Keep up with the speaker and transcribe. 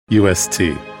UST.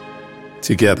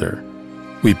 Together,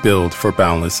 we build for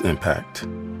boundless impact.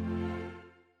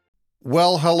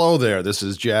 Well, hello there. This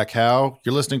is Jack Howe.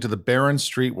 You're listening to the Barron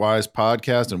Streetwise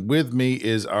podcast, and with me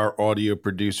is our audio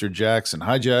producer, Jackson.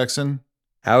 Hi, Jackson.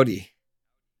 Howdy.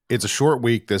 It's a short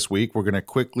week this week. We're going to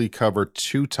quickly cover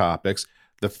two topics.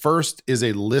 The first is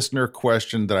a listener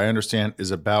question that I understand is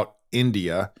about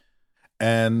India.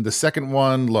 And the second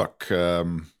one, look, I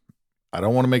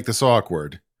don't want to make this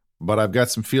awkward, but I've got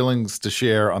some feelings to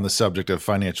share on the subject of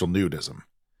financial nudism.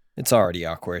 It's already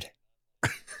awkward.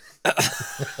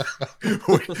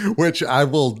 Which I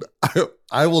will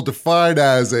define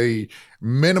as a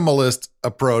minimalist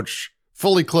approach,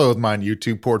 fully clothed, mind you,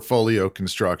 to portfolio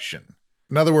construction.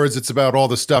 In other words, it's about all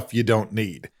the stuff you don't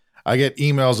need. I get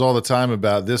emails all the time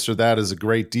about this or that is a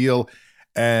great deal,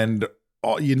 and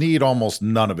you need almost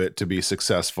none of it to be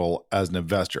successful as an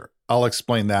investor. I'll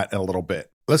explain that in a little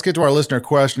bit. Let's get to our listener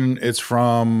question. It's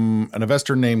from an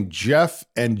investor named Jeff,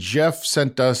 and Jeff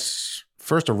sent us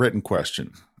first a written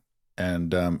question.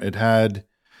 And it had,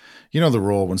 you know the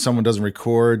rule, when someone doesn't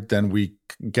record, then we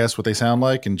guess what they sound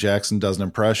like, and Jackson does an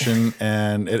impression.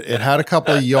 And it had a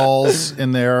couple of y'alls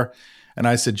in there. And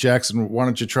I said, Jackson, why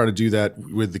don't you try to do that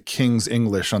with the King's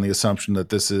English on the assumption that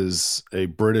this is a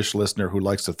British listener who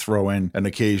likes to throw in an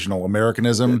occasional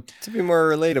Americanism. To be more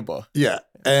relatable. Yeah.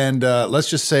 And let's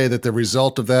just say that the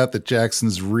result of that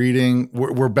Jackson's reading,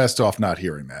 we're best off not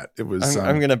hearing that. It was.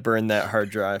 I'm going to burn that hard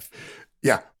drive.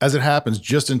 Yeah. As it happens,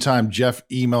 just in time, Jeff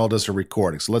emailed us a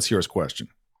recording. So let's hear his question.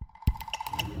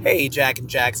 Hey, Jack and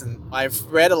Jackson. I've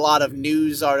read a lot of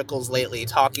news articles lately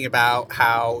talking about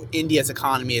how India's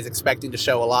economy is expecting to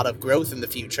show a lot of growth in the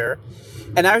future.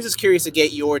 And I was just curious to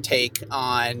get your take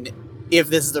on if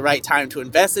this is the right time to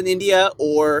invest in India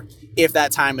or if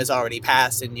that time has already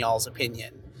passed in y'all's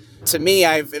opinion. To me,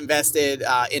 I've invested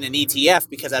in an ETF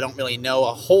because I don't really know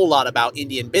a whole lot about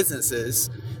Indian businesses.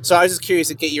 So I was just curious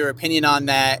to get your opinion on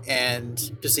that and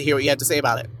just to hear what you had to say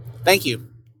about it. Thank you.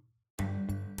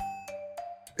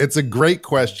 It's a great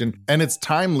question, and it's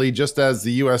timely. Just as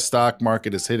the U.S. stock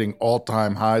market is hitting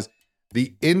all-time highs,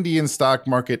 the Indian stock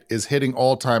market is hitting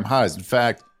all-time highs. In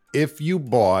fact, if you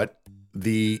bought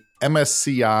the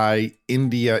MSCI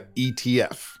India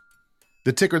ETF,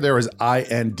 the ticker there is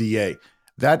INDA.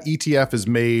 That ETF has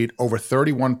made over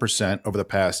 31% over the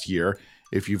past year.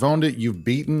 If you've owned it, you've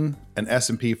beaten an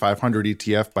S&P 500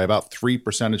 ETF by about 3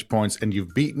 percentage points, and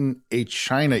you've beaten a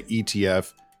China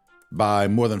ETF by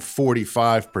more than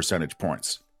 45 percentage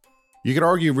points. You could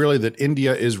argue really that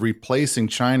India is replacing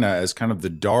China as kind of the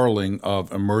darling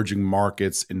of emerging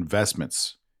markets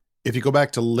investments. If you go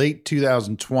back to late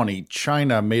 2020,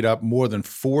 China made up more than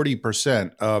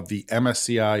 40% of the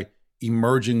MSCI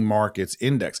Emerging Markets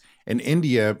Index, and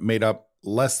India made up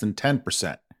less than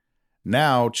 10%.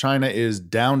 Now, China is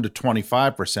down to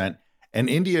 25%, and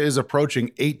India is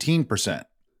approaching 18%.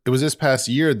 It was this past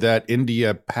year that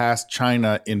India passed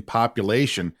China in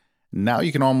population. Now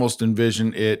you can almost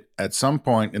envision it at some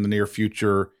point in the near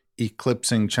future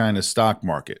eclipsing China's stock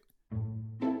market.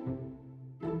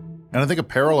 And I think a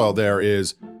parallel there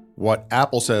is what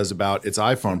Apple says about its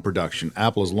iPhone production.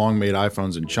 Apple has long made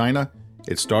iPhones in China.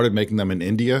 It started making them in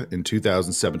India in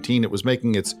 2017. It was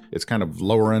making its kind of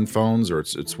lower end phones, or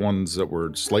its ones that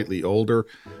were slightly older.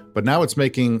 But now it's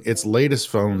making its latest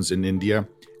phones in India,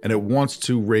 and it wants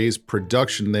to raise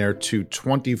production there to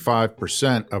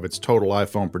 25% of its total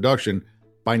iPhone production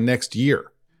by next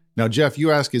year. Now, Jeff, you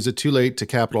ask, is it too late to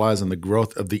capitalize on the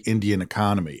growth of the Indian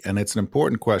economy? And it's an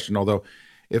important question, although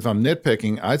if I'm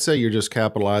nitpicking, I'd say you're just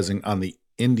capitalizing on the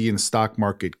Indian stock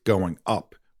market going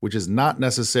up, which is not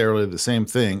necessarily the same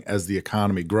thing as the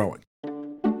economy growing.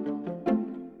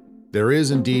 There is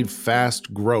indeed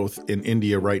fast growth in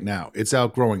India right now. It's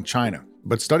outgrowing China.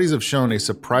 But studies have shown a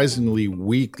surprisingly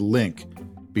weak link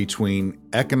between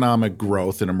economic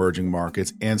growth in emerging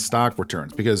markets and stock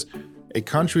returns, because a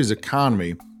country's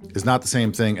economy is not the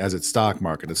same thing as its stock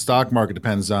market. Its stock market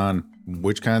depends on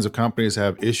which kinds of companies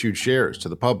have issued shares to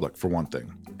the public, for one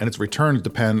thing, and its returns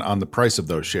depend on the price of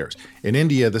those shares. In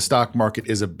India, the stock market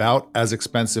is about as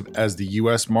expensive as the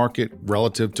U.S. market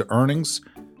relative to earnings.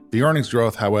 The earnings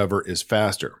growth, however, is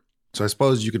faster. So I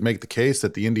suppose you could make the case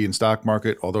that the Indian stock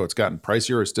market, although it's gotten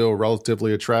pricier, is still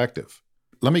relatively attractive.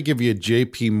 Let me give you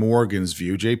JP Morgan's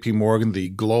view. JP Morgan, the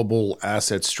global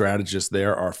asset strategist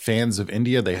there, are fans of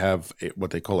India. They have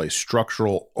what they call a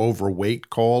structural overweight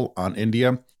call on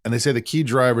India. And they say the key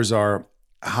drivers are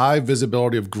high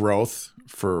visibility of growth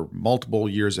for multiple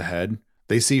years ahead.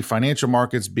 They see financial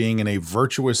markets being in a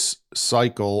virtuous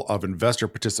cycle of investor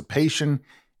participation,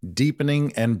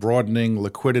 deepening and broadening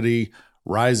liquidity,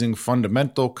 rising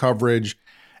fundamental coverage,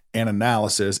 and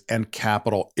analysis and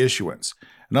capital issuance.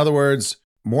 In other words,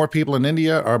 more people in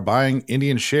India are buying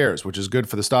Indian shares, which is good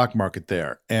for the stock market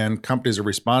there. And companies are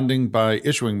responding by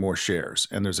issuing more shares.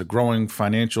 And there's a growing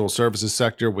financial services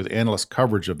sector with analyst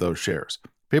coverage of those shares.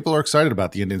 People are excited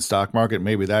about the Indian stock market.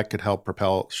 Maybe that could help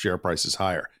propel share prices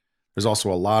higher. There's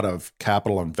also a lot of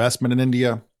capital investment in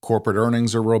India. Corporate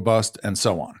earnings are robust, and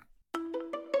so on.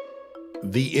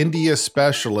 The India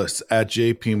specialists at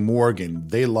JP Morgan,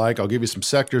 I'll give you some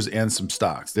sectors and some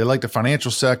stocks. They like the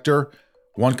financial sector.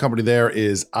 One company there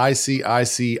is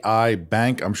ICICI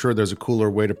Bank. I'm sure there's a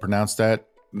cooler way to pronounce that.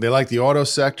 They like the auto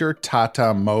sector.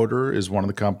 Tata Motor is one of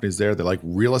the companies there. They like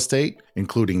real estate,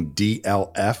 including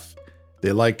DLF.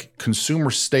 They like consumer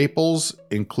staples,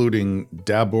 including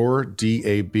Dabur,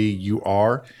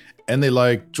 DABUR. And they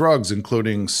like drugs,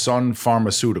 including Sun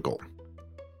Pharmaceutical.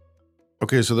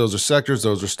 Okay, so those are sectors,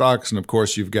 those are stocks, and of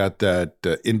course you've got that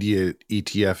India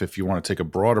ETF if you want to take a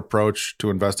broad approach to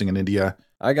investing in India.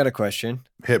 I got a question.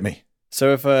 Hit me.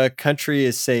 So if a country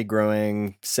is, say,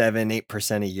 growing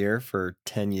 7-8% a year for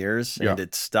 10 years and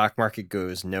its stock market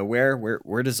goes nowhere,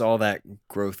 where does all that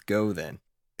growth go then?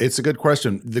 It's a good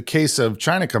question. The case of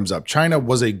China comes up. China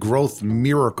was a growth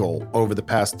miracle over the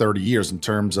past 30 years in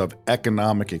terms of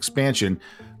economic expansion.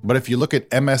 But if you look at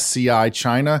MSCI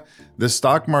China, the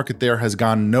stock market there has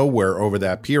gone nowhere over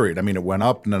that period. I mean, it went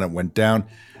up and then it went down.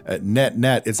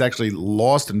 Net, it's actually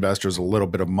lost investors a little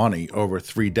bit of money over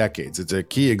 3 decades. It's a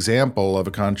key example of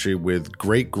a country with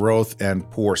great growth and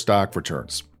poor stock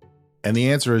returns. And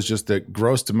the answer is just that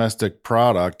gross domestic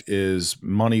product is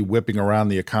money whipping around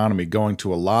the economy, going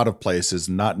to a lot of places.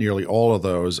 Not nearly all of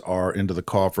those are into the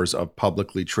coffers of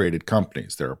publicly traded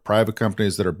companies. There are private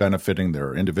companies that are benefiting. There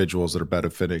are individuals that are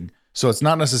benefiting. So it's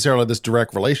not necessarily this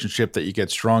direct relationship that you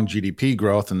get strong GDP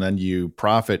growth and then you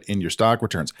profit in your stock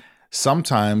returns.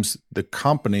 Sometimes the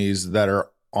companies that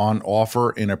are on offer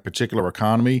in a particular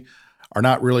economy are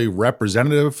not really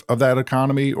representative of that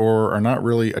economy or are not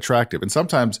really attractive. And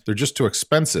sometimes they're just too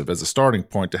expensive as a starting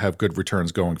point to have good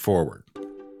returns going forward.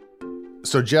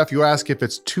 So Jeff, you ask if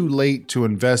it's too late to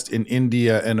invest in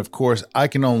India. And of course, I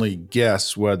can only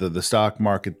guess whether the stock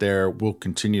market there will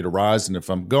continue to rise. And if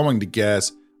I'm going to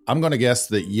guess, I'm going to guess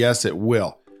that yes, it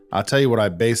will. I'll tell you what I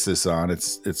base this on.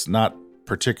 It's not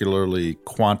particularly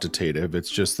quantitative.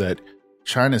 It's just that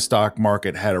China's stock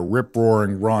market had a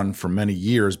rip-roaring run for many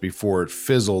years before it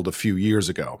fizzled a few years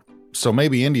ago. So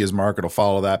maybe India's market will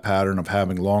follow that pattern of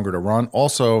having longer to run.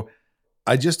 Also,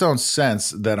 I just don't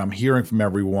sense that I'm hearing from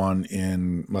everyone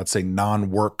in, let's say,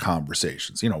 non-work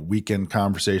conversations, weekend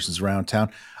conversations around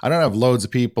town. I don't have loads of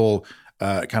people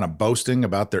kind of boasting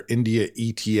about their India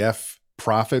ETF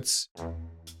profits.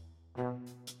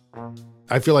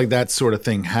 I feel like that sort of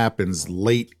thing happens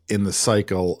late in the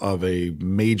cycle of a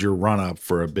major run-up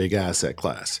for a big asset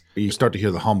class. You start to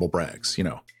hear the humble brags,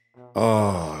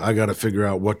 oh, I got to figure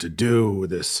out what to do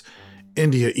with this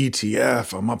India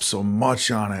ETF. I'm up so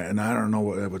much on it, and I don't know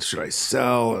what should I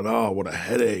sell, and oh, what a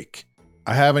headache.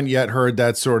 I haven't yet heard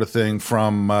that sort of thing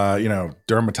from,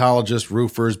 dermatologists,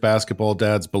 roofers, basketball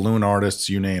dads, balloon artists,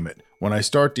 you name it. When I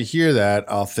start to hear that,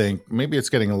 I'll think maybe it's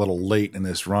getting a little late in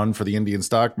this run for the Indian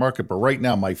stock market. But right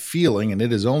now, my feeling, and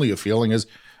it is only a feeling, is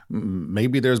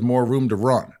maybe there's more room to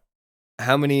run.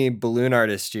 How many balloon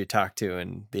artists do you talk to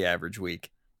in the average week?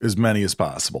 As many as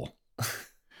possible.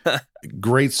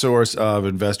 Great source of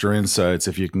investor insights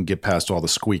if you can get past all the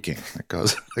squeaking that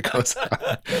goes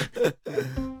on.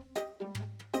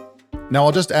 Now,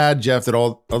 I'll just add, Jeff, that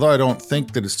although I don't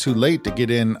think that it's too late to get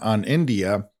in on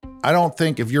India, I don't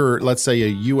think if you're, let's say, a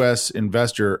U.S.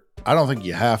 investor, I don't think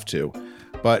you have to.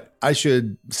 But I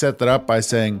should set that up by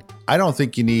saying I don't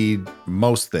think you need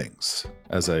most things.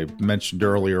 As I mentioned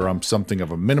earlier, I'm something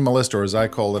of a minimalist, or as I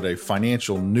call it, a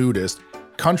financial nudist.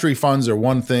 Country funds are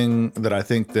one thing that I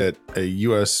think that a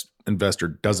U.S. investor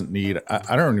doesn't need.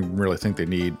 I don't even really think they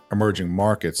need emerging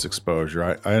markets exposure.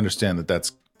 I understand that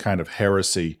that's kind of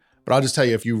heresy. But I'll just tell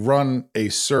you, if you run a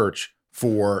search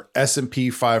for S&P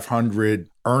 500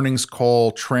 earnings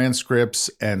call transcripts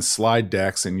and slide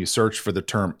decks, and you search for the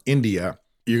term India,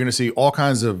 you're going to see all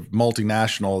kinds of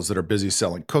multinationals that are busy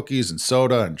selling cookies and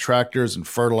soda and tractors and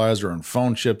fertilizer and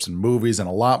phone chips and movies and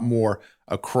a lot more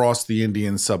across the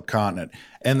Indian subcontinent.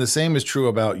 And the same is true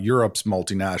about Europe's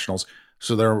multinationals.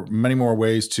 So there are many more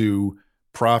ways to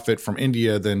profit from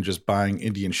India than just buying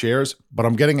Indian shares. But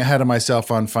I'm getting ahead of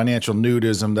myself on financial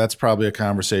nudism. That's probably a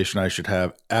conversation I should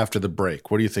have after the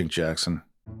break. What do you think, Jackson?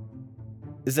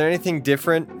 Is there anything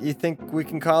different you think we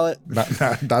can call it?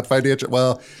 Not financial.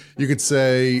 Well, you could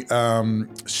say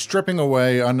stripping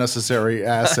away unnecessary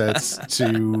assets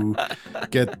to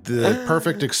get the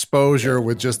perfect exposure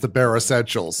with just the bare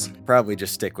essentials. Probably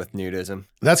just stick with nudism.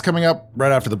 That's coming up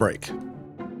right after the break.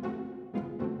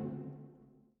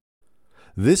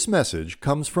 This message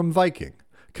comes from Viking,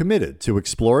 committed to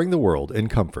exploring the world in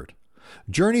comfort.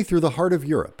 Journey through the heart of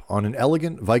Europe on an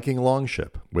elegant Viking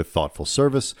longship with thoughtful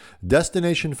service,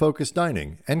 destination-focused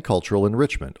dining, and cultural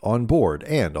enrichment on board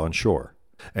and on shore.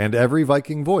 And every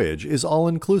Viking voyage is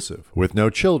all-inclusive, with no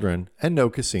children and no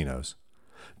casinos.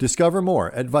 Discover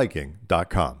more at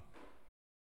Viking.com.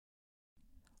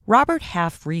 Robert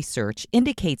Half research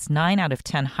indicates 9 out of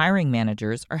 10 hiring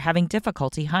managers are having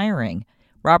difficulty hiring.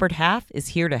 Robert Half is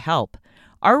here to help.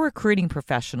 Our recruiting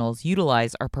professionals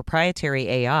utilize our proprietary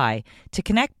AI to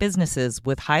connect businesses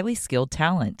with highly skilled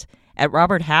talent. At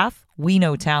Robert Half, we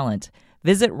know talent.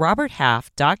 Visit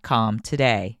roberthalf.com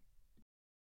today.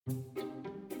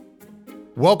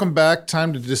 Welcome back.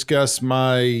 Time to discuss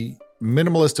my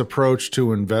minimalist approach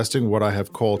to investing, what I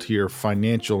have called here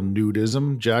financial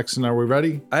nudism. Jackson, are we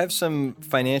ready? I have some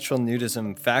financial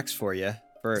nudism facts for you.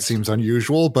 First. Seems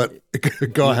unusual, but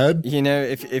go ahead. You know,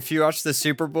 if you watch the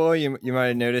Super Bowl, you might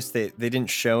have noticed they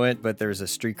didn't show it, but there was a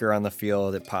streaker on the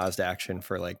field that paused action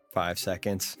for like 5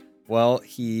 seconds. Well,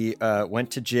 he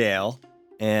went to jail,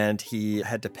 and he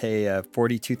had to pay a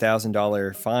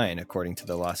 $42,000 fine, according to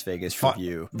the Las Vegas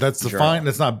Review. That's the Journal. fine?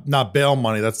 That's not bail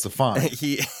money, that's the fine.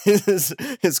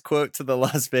 His quote to the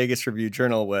Las Vegas Review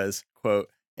Journal was, quote,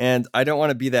 "And I don't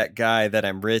want to be that guy that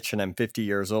I'm rich and I'm 50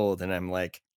 years old, and I'm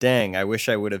like, dang, I wish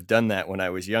I would have done that when I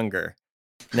was younger.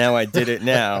 Now I did it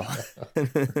now."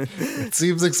 It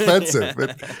seems expensive.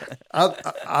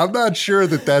 I'm not sure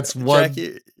that's one.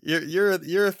 Jackie, you're a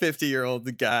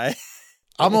 50-year-old guy.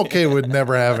 I'm okay with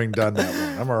never having done that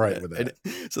one. I'm all right with that.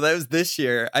 So that was this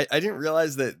year. I didn't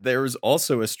realize that there was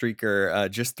also a streaker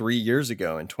just 3 years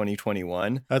ago in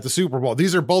 2021. At the Super Bowl.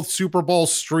 These are both Super Bowl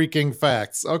streaking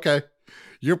facts. Okay.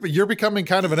 You're becoming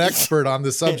kind of an expert on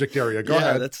this subject area. Go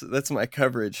ahead. That's my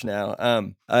coverage now.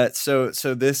 So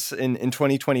this in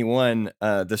 2021,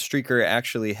 the streaker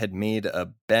actually had made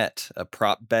a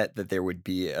prop bet that there would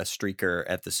be a streaker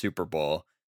at the Super Bowl,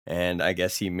 and I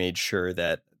guess he made sure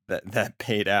that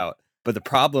paid out. But the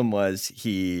problem was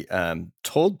he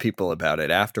told people about it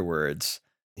afterwards.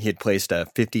 He had placed a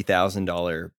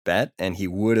 $50,000 bet, and he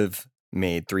would have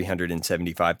made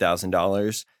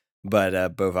 $375,000. But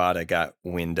Bovada got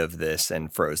wind of this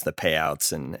and froze the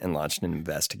payouts and launched an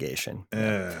investigation.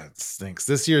 It stinks.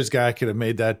 This year's guy could have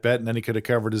made that bet, and then he could have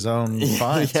covered his own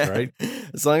fines, right?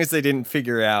 As long as they didn't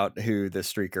figure out who the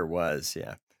streaker was,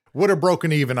 yeah. Would have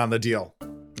broken even on the deal.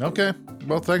 Okay.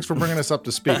 Well, thanks for bringing us up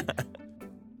to speed.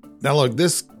 Now, look,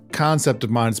 this concept of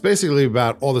mine is basically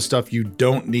about all the stuff you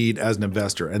don't need as an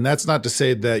investor. And that's not to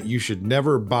say that you should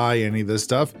never buy any of this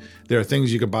stuff. There are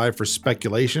things you can buy for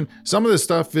speculation. Some of this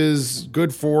stuff is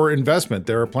good for investment.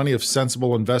 There are plenty of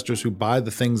sensible investors who buy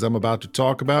the things I'm about to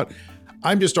talk about.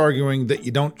 I'm just arguing that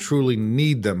you don't truly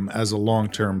need them as a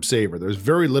long-term saver. There's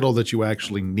very little that you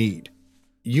actually need.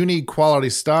 You need quality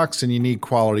stocks and you need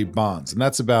quality bonds, and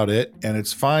that's about it. And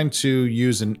it's fine to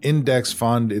use an index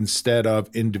fund instead of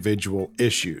individual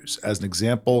issues. As an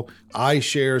example,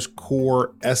 iShares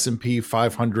Core S&P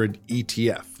 500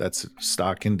 ETF, that's a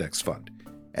stock index fund,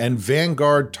 and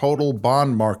Vanguard Total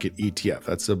Bond Market ETF,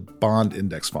 that's a bond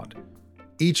index fund.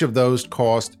 Each of those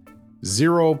cost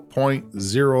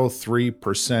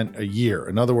 0.03% a year.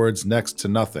 In other words, next to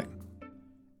nothing.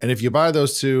 And if you buy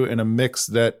those two in a mix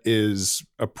that is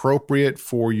appropriate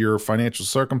for your financial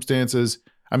circumstances,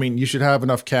 I mean, you should have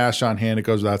enough cash on hand, it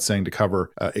goes without saying, to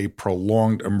cover a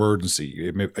prolonged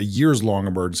emergency, a years-long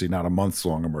emergency, not a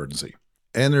months-long emergency.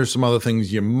 And there's some other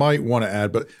things you might want to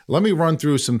add, but let me run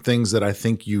through some things that I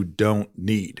think you don't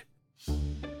need.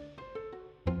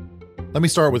 Let me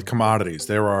start with commodities.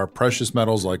 There are precious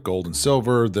metals like gold and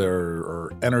silver. There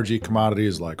are energy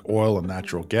commodities like oil and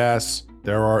natural gas.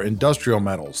 There are industrial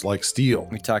metals like steel.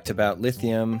 We talked about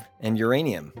lithium and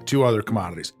uranium. 2 other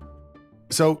commodities.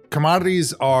 So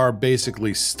commodities are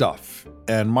basically stuff.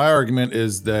 And my argument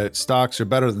is that stocks are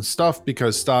better than stuff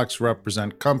because stocks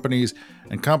represent companies,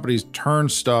 and companies turn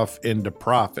stuff into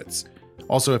profits.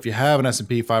 Also, if you have an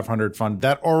S&P 500 fund,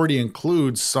 that already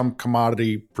includes some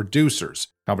commodity producers.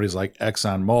 Companies like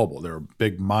ExxonMobil, there are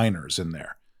big miners in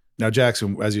there. Now,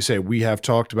 Jackson, as you say, we have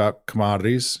talked about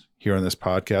commodities here on this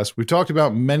podcast. We've talked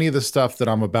about many of the stuff that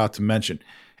I'm about to mention.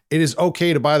 It is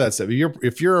okay to buy that stuff.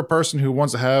 If you're a person who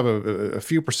wants to have a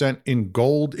few percent in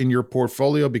gold in your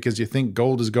portfolio because you think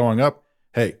gold is going up,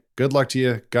 hey, good luck to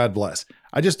you. God bless.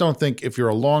 I just don't think if you're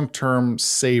a long-term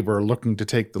saver looking to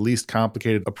take the least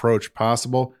complicated approach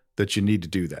possible, that you need to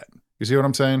do that. You see what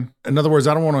I'm saying? In other words,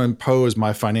 I don't want to impose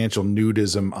my financial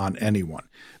nudism on anyone.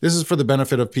 This is for the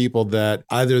benefit of people that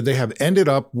either they have ended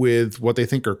up with what they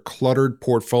think are cluttered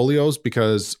portfolios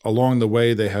because along the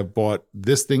way they have bought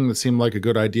this thing that seemed like a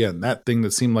good idea and that thing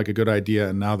that seemed like a good idea,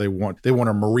 and now they want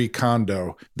to Marie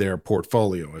Kondo their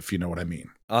portfolio, if you know what I mean.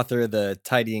 Author of the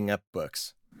Tidying Up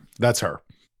books. That's her.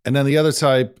 And then the other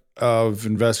type of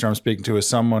investor I'm speaking to is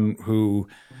someone who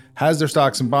has their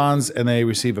stocks and bonds and they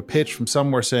receive a pitch from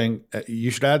somewhere saying,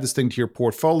 you should add this thing to your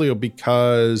portfolio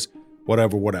because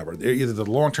whatever. Either the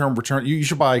long-term return, you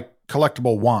should buy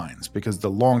collectible wines because the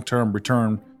long-term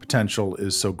return potential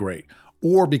is so great.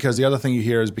 Or because the other thing you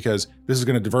hear is because this is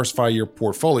going to diversify your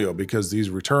portfolio because these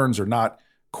returns are not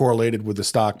correlated with the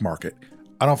stock market.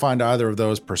 I don't find either of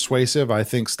those persuasive. I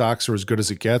think stocks are as good as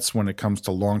it gets when it comes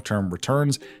to long-term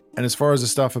returns. And as far as the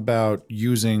stuff about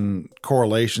using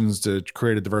correlations to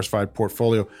create a diversified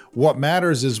portfolio, what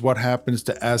matters is what happens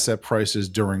to asset prices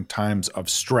during times of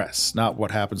stress, not what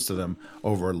happens to them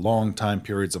over long time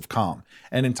periods of calm.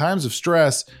 And in times of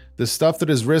stress, the stuff that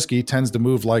is risky tends to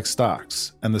move like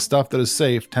stocks, and the stuff that is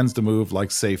safe tends to move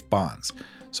like safe bonds.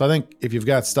 So I think if you've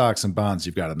got stocks and bonds,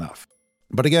 you've got enough.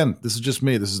 But again, this is just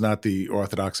me. This is not the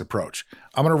orthodox approach.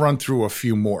 I'm going to run through a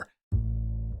few more.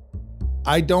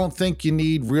 I don't think you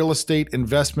need real estate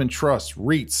investment trusts,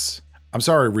 REITs. I'm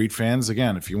sorry, REIT fans.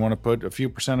 Again, if you want to put a few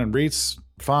percent in REITs,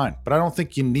 fine. But I don't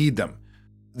think you need them.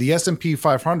 The S&P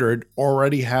 500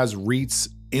 already has REITs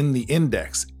in the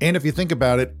index. And if you think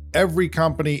about it, every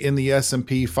company in the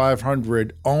S&P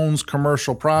 500 owns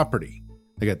commercial property.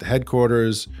 They got the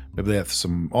headquarters, maybe they have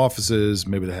some offices,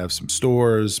 maybe they have some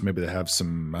stores, maybe they have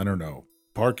some,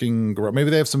 parking, maybe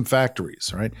they have some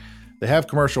factories, right? They have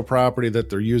commercial property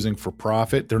that they're using for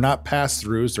profit. They're not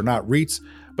pass-throughs, they're not REITs,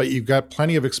 but you've got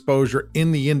plenty of exposure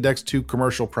in the index to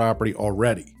commercial property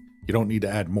already. You don't need to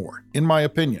add more, in my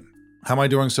opinion. How am I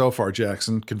doing so far,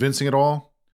 Jackson? Convincing it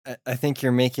all? I think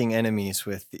you're making enemies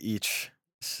with each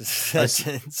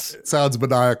sentence. It sounds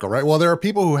maniacal, right? Well, there are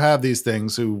people who have these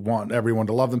things who want everyone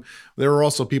to love them. There are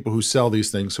also people who sell these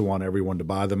things who want everyone to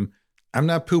buy them. I'm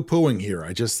not poo-pooing here.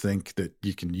 I just think that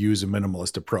you can use a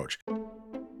minimalist approach.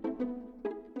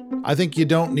 I think you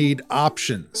don't need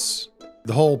options.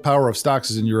 The whole power of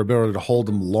stocks is in your ability to hold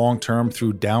them long-term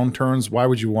through downturns. Why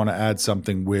would you want to add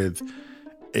something with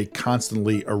a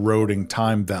constantly eroding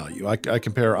time value? I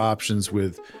compare options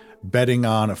with betting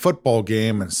on a football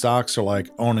game, and stocks are like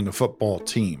owning a football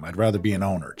team. I'd rather be an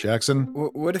owner. Jackson?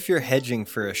 What if you're hedging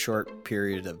for a short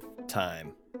period of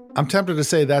time? I'm tempted to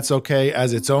say that's okay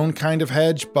as its own kind of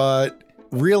hedge, but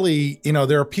really,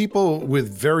 there are people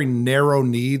with very narrow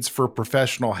needs for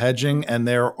professional hedging, and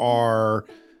there are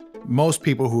most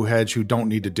people who hedge who don't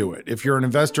need to do it. If you're an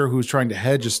investor who's trying to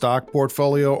hedge a stock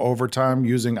portfolio over time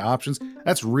using options,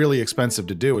 that's really expensive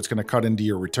to do. It's going to cut into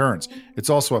your returns. It's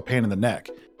also a pain in the neck.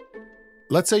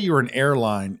 Let's say you're an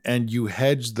airline and you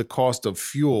hedge the cost of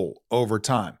fuel over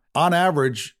time. On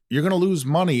average, you're going to lose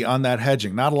money on that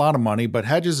hedging. Not a lot of money, but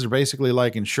hedges are basically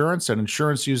like insurance, and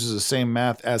insurance uses the same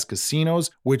math as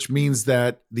casinos, which means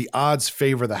that the odds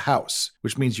favor the house,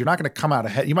 which means you're not going to come out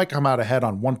ahead. You might come out ahead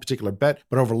on one particular bet,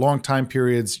 but over long time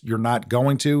periods, you're not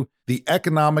going to. The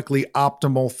economically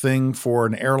optimal thing for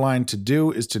an airline to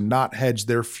do is to not hedge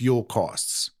their fuel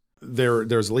costs.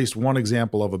 There's at least one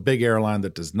example of a big airline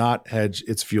that does not hedge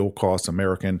its fuel costs,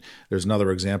 American. There's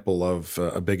another example of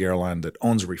a big airline that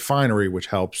owns a refinery, which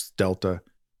helps Delta.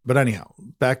 But anyhow,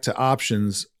 back to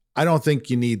options. I don't think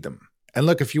you need them. And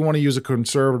look, if you want to use a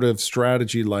conservative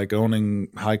strategy like owning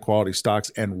high quality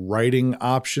stocks and writing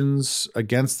options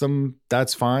against them,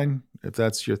 that's fine. If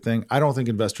that's your thing, I don't think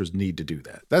investors need to do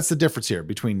that. That's the difference here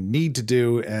between need to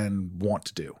do and want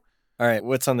to do. All right,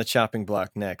 what's on the chopping block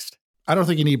next? I don't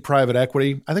think you need private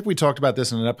equity. I think we talked about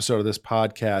this in an episode of this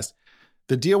podcast.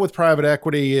 The deal with private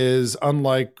equity is,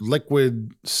 unlike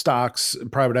liquid stocks,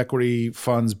 private equity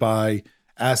funds buy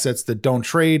assets that don't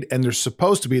trade, and there's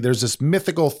this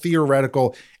mythical,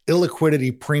 theoretical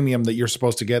illiquidity premium that you're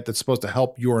supposed to get that's supposed to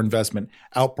help your investment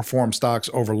outperform stocks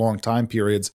over long time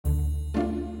periods.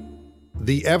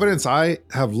 The evidence I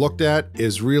have looked at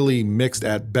is really mixed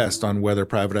at best on whether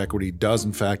private equity does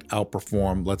in fact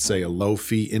outperform, let's say, a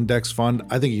low-fee index fund.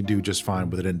 I think you do just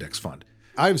fine with an index fund.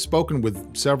 I've spoken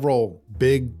with several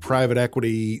big private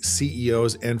equity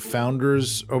CEOs and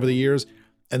founders over the years,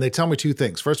 and they tell me two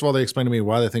things. First of all, they explain to me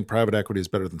why they think private equity is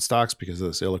better than stocks because of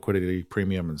this illiquidity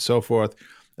premium and so forth.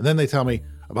 And then they tell me,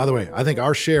 oh, by the way, I think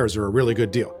our shares are a really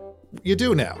good deal. You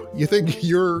do now. You think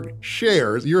your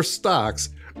shares, your stocks,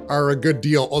 are a good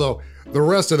deal. Although the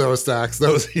rest of those stocks,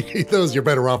 those you're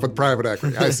better off with private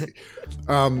equity. I see.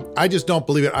 I just don't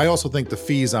believe it. I also think the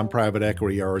fees on private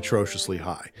equity are atrociously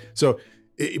high. So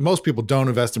most people don't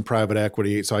invest in private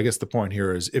equity. So I guess the point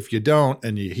here is if you don't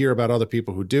and you hear about other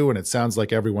people who do and it sounds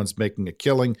like everyone's making a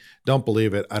killing, don't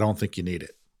believe it. I don't think you need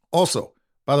it. Also,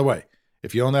 by the way,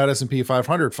 if you own that S&P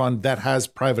 500 fund, that has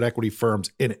private equity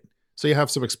firms in it. So you have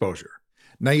some exposure.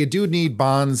 Now you do need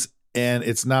bonds, and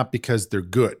it's not because they're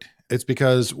good. It's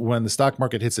because when the stock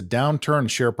market hits a downturn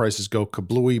and share prices go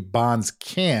kablooey, bonds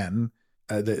can,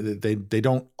 they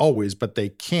don't always, but they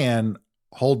can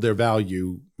hold their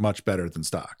value much better than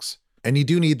stocks. And you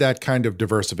do need that kind of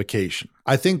diversification.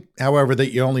 I think, however,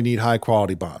 that you only need high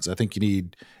quality bonds. I think you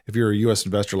need, if you're a US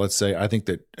investor, let's say, I think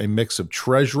that a mix of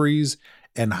treasuries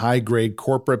and high grade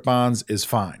corporate bonds is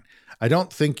fine. I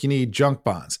don't think you need junk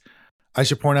bonds. I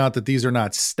should point out that these are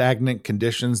not stagnant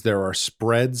conditions. There are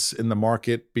spreads in the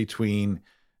market between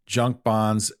junk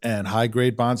bonds and high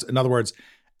grade bonds. In other words,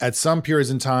 at some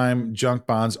periods in time, junk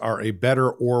bonds are a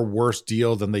better or worse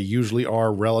deal than they usually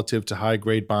are relative to high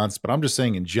grade bonds. But I'm just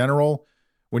saying in general,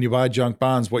 when you buy junk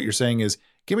bonds, what you're saying is,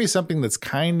 give me something that's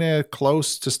kind of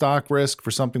close to stock risk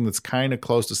for something that's kind of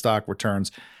close to stock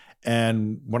returns.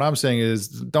 And what I'm saying is,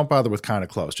 don't bother with kind of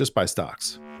close, just buy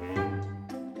stocks.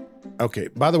 Okay,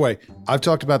 by the way, I've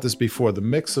talked about this before. The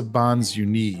mix of bonds you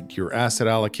need, your asset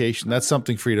allocation, that's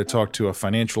something for you to talk to a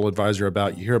financial advisor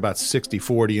about. You hear about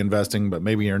 60-40 investing, but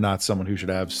maybe you're not someone who should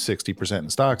have 60% in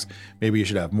stocks. Maybe you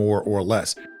should have more or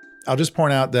less. I'll just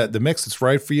point out that the mix that's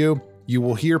right for you, you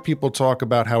will hear people talk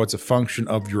about how it's a function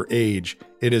of your age.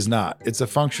 It is not. It's a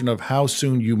function of how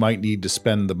soon you might need to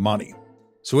spend the money.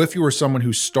 So if you are someone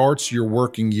who starts your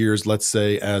working years, let's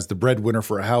say, as the breadwinner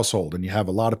for a household, and you have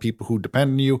a lot of people who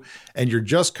depend on you, and you're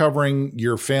just covering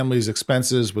your family's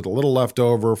expenses with a little left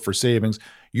over for savings,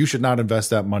 you should not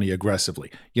invest that money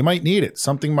aggressively. You might need it.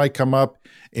 Something might come up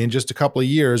in just a couple of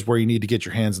years where you need to get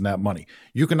your hands on that money.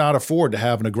 You cannot afford to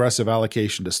have an aggressive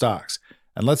allocation to stocks.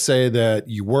 And let's say that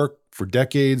you work for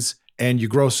decades and you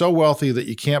grow so wealthy that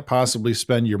you can't possibly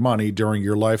spend your money during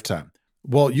your lifetime.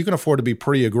 Well, you can afford to be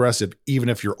pretty aggressive even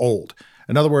if you're old.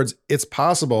 In other words, it's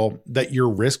possible that your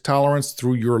risk tolerance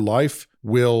through your life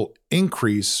will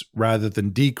increase rather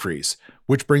than decrease,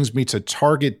 which brings me to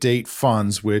target date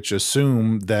funds, which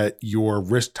assume that your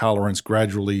risk tolerance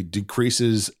gradually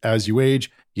decreases as you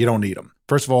age. You don't need them.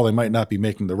 First of all, they might not be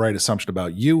making the right assumption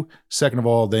about you. Second of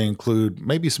all, they include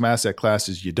maybe some asset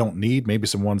classes you don't need, maybe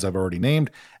some ones I've already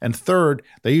named. And third,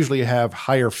 they usually have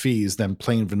higher fees than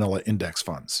plain vanilla index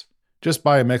funds. Just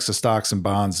buy a mix of stocks and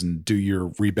bonds and do your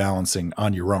rebalancing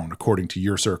on your own according to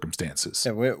your circumstances.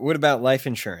 Yeah, what about life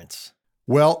insurance?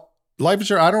 Well, life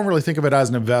insurance, I don't really think of it as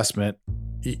an investment.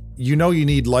 You know you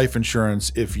need life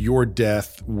insurance if your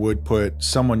death would put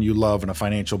someone you love in a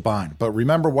financial bind. But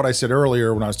remember what I said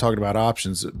earlier when I was talking about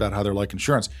options, about how they're like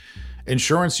insurance.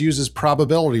 Insurance uses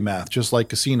probability math, just like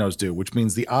casinos do, which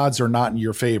means the odds are not in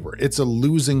your favor. It's a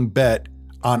losing bet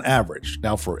on average.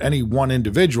 Now, for any one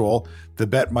individual, the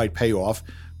bet might pay off,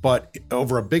 but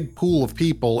over a big pool of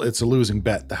people, it's a losing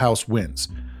bet. The house wins.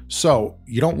 So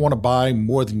you don't want to buy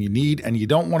more than you need, and you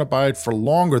don't want to buy it for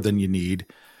longer than you need.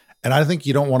 And I think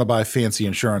you don't want to buy fancy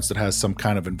insurance that has some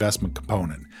kind of investment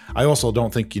component. I also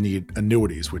don't think you need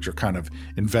annuities, which are kind of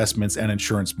investments and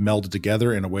insurance melded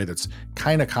together in a way that's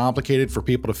kind of complicated for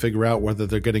people to figure out whether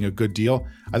they're getting a good deal.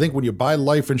 I think when you buy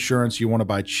life insurance, you want to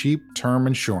buy cheap term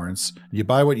insurance. You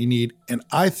buy what you need. And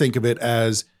I think of it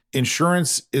as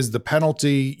insurance is the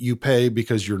penalty you pay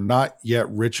because you're not yet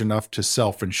rich enough to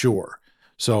self-insure.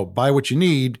 So buy what you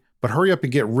need, but hurry up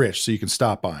and get rich so you can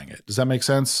stop buying it. Does that make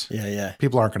sense? Yeah.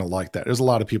 People aren't going to like that. There's a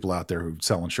lot of people out there who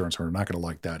sell insurance who are not going to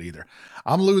like that either.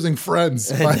 I'm losing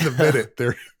friends by the minute.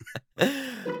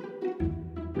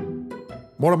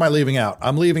 What am I leaving out?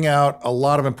 I'm leaving out a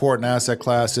lot of important asset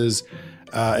classes,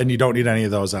 and you don't need any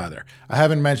of those either. I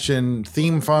haven't mentioned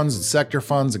theme funds and sector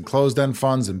funds and closed-end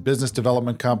funds and business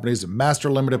development companies and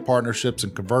master limited partnerships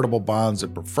and convertible bonds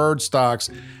and preferred stocks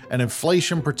and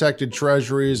inflation-protected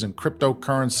treasuries and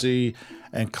cryptocurrency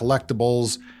and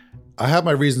collectibles. I have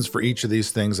my reasons for each of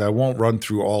these things. I won't run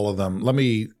through all of them. Let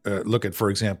me look at, for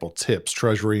example, TIPS,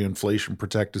 Treasury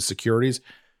Inflation-Protected Securities.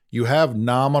 You have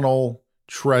nominal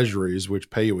treasuries, which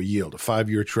pay you a yield. A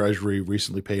 5-year treasury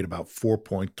recently paid about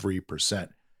 4.3%.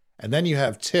 And then you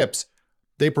have TIPS.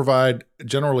 They provide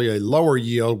generally a lower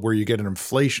yield where you get an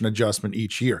inflation adjustment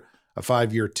each year. A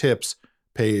 5-year TIPS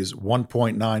pays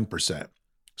 1.9%.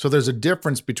 So there's a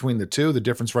difference between the two. The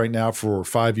difference right now for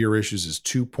 5-year issues is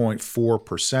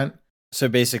 2.4%. So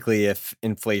basically, if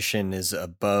inflation is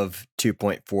above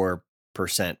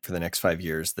 2.4% for the next 5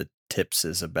 years, the TIPS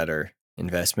is a better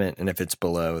investment, and if it's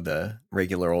below the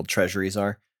regular old treasuries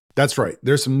are. That's right.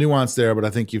 There's some nuance there, but I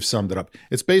think you've summed it up.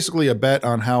 It's basically a bet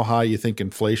on how high you think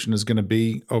inflation is going to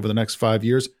be over the next 5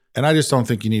 years. And I just don't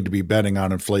think you need to be betting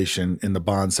on inflation in the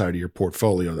bond side of your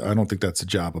portfolio. I don't think that's the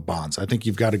job of bonds. I think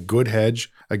you've got a good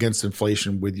hedge against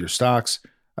inflation with your stocks.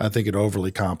 I think it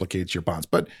overly complicates your bonds.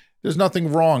 But there's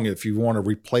nothing wrong if you want to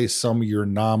replace some of your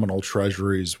nominal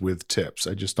treasuries with TIPS.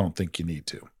 I just don't think you need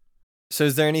to. So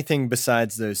is there anything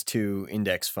besides those two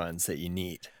index funds that you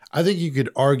need? I think you could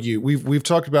argue, we've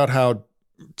talked about how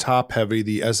top heavy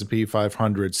the S&P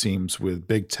 500 seems with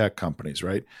big tech companies,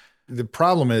 right? The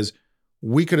problem is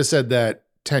we could have said that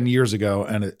 10 years ago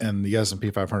and the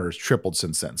S&P 500 has tripled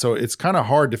since then. So it's kind of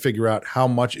hard to figure out how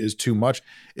much is too much.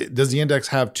 Does the index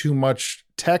have too much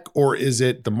tech, or is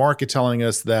it the market telling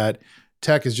us that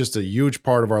tech is just a huge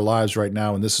part of our lives right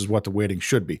now and this is what the weighting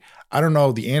should be? I don't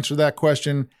know the answer to that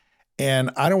question, and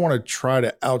I don't want to try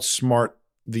to outsmart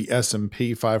the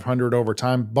S&P 500 over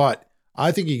time, but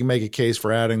I think you can make a case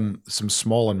for adding some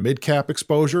small and mid-cap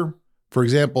exposure. For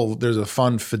example, there's a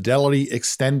fund, Fidelity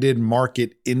Extended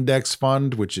Market Index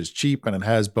Fund, which is cheap and it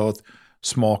has both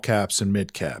small caps and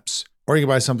mid caps. Or you can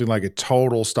buy something like a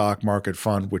total stock market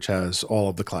fund, which has all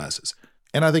of the classes.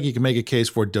 And I think you can make a case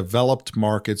for developed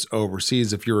markets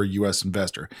overseas if you're a U.S.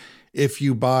 investor. If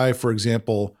you buy, for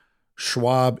example,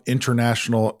 Schwab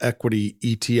International Equity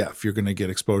ETF, you're going to get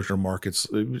exposure to markets,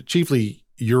 chiefly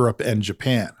Europe and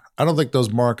Japan. I don't think those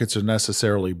markets are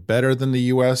necessarily better than the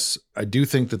U.S. I do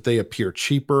think that they appear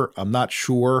cheaper. I'm not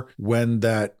sure when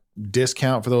that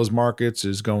discount for those markets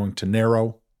is going to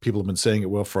narrow. People have been saying it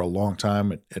will for a long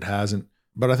time. It hasn't.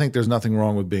 But I think there's nothing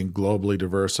wrong with being globally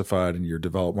diversified in your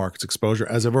developed markets exposure.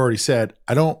 As I've already said,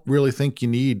 I don't really think you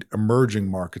need emerging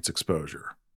markets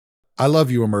exposure. I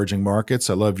love you, emerging markets.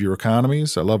 I love your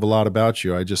economies. I love a lot about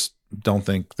you. I just don't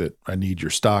think that I need your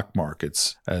stock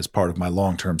markets as part of my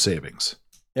long-term savings.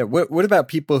 Yeah. What about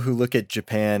people who look at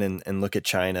Japan and look at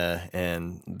China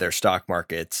and their stock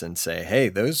markets and say, hey,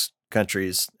 those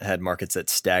countries had markets that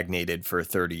stagnated for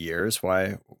 30 years.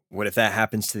 What if that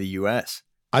happens to the U.S.?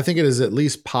 I think it is at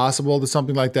least possible that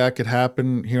something like that could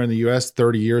happen here in the U.S.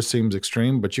 30 years seems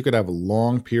extreme, but you could have a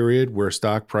long period where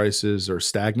stock prices are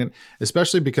stagnant,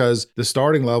 especially because the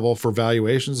starting level for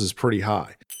valuations is pretty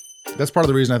high. That's part of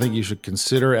the reason I think you should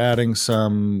consider adding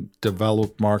some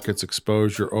developed markets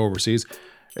exposure overseas.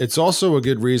 It's also a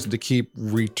good reason to keep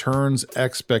returns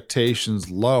expectations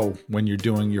low when you're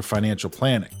doing your financial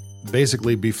planning.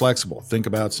 Basically, be flexible. Think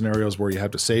about scenarios where you have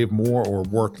to save more or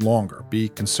work longer. Be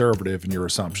conservative in your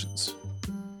assumptions.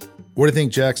 What do you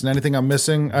think, Jackson? Anything I'm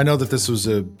missing? I know that this was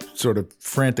a sort of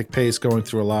frantic pace going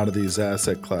through a lot of these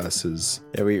asset classes.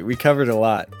 Yeah, we covered a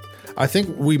lot. I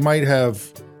think we might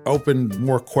have opened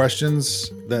more questions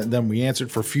than we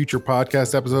answered for future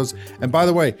podcast episodes. And by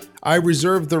the way, I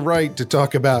reserve the right to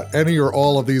talk about any or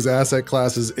all of these asset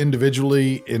classes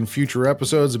individually in future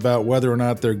episodes about whether or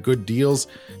not they're good deals.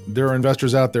 There are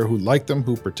investors out there who like them,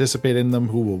 who participate in them,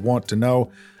 who will want to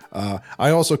know. I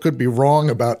also could be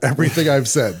wrong about everything I've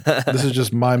said. This is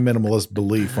just my minimalist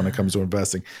belief when it comes to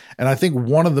investing. And I think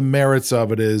one of the merits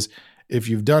of it is if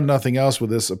you've done nothing else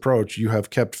with this approach, you have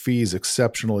kept fees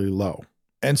exceptionally low.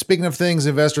 And speaking of things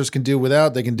investors can do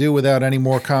without, they can do without any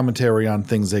more commentary on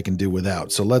things they can do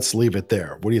without. So let's leave it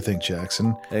there. What do you think,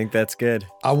 Jackson? I think that's good.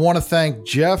 I want to thank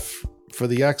Jeff for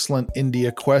the excellent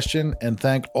India question and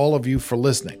thank all of you for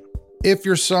listening. If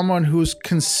you're someone who's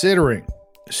considering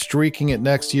streaking at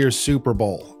next year's Super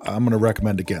Bowl, I'm going to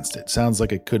recommend against it. Sounds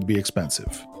like it could be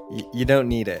expensive. You don't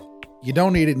need it. You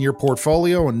don't need it in your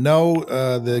portfolio. And no,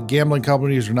 the gambling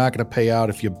companies are not going to pay out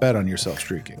if you bet on yourself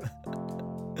streaking.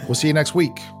 We'll see you next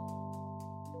week.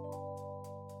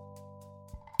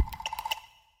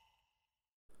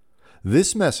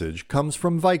 This message comes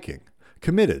from Viking,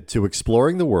 committed to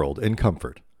exploring the world in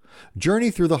comfort. Journey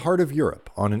through the heart of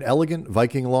Europe on an elegant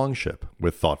Viking longship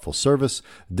with thoughtful service,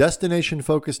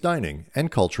 destination-focused dining,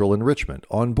 and cultural enrichment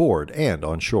on board and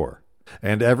on shore.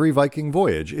 And every Viking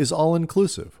voyage is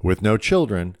all-inclusive with no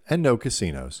children and no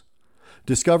casinos.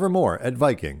 Discover more at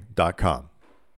Viking.com.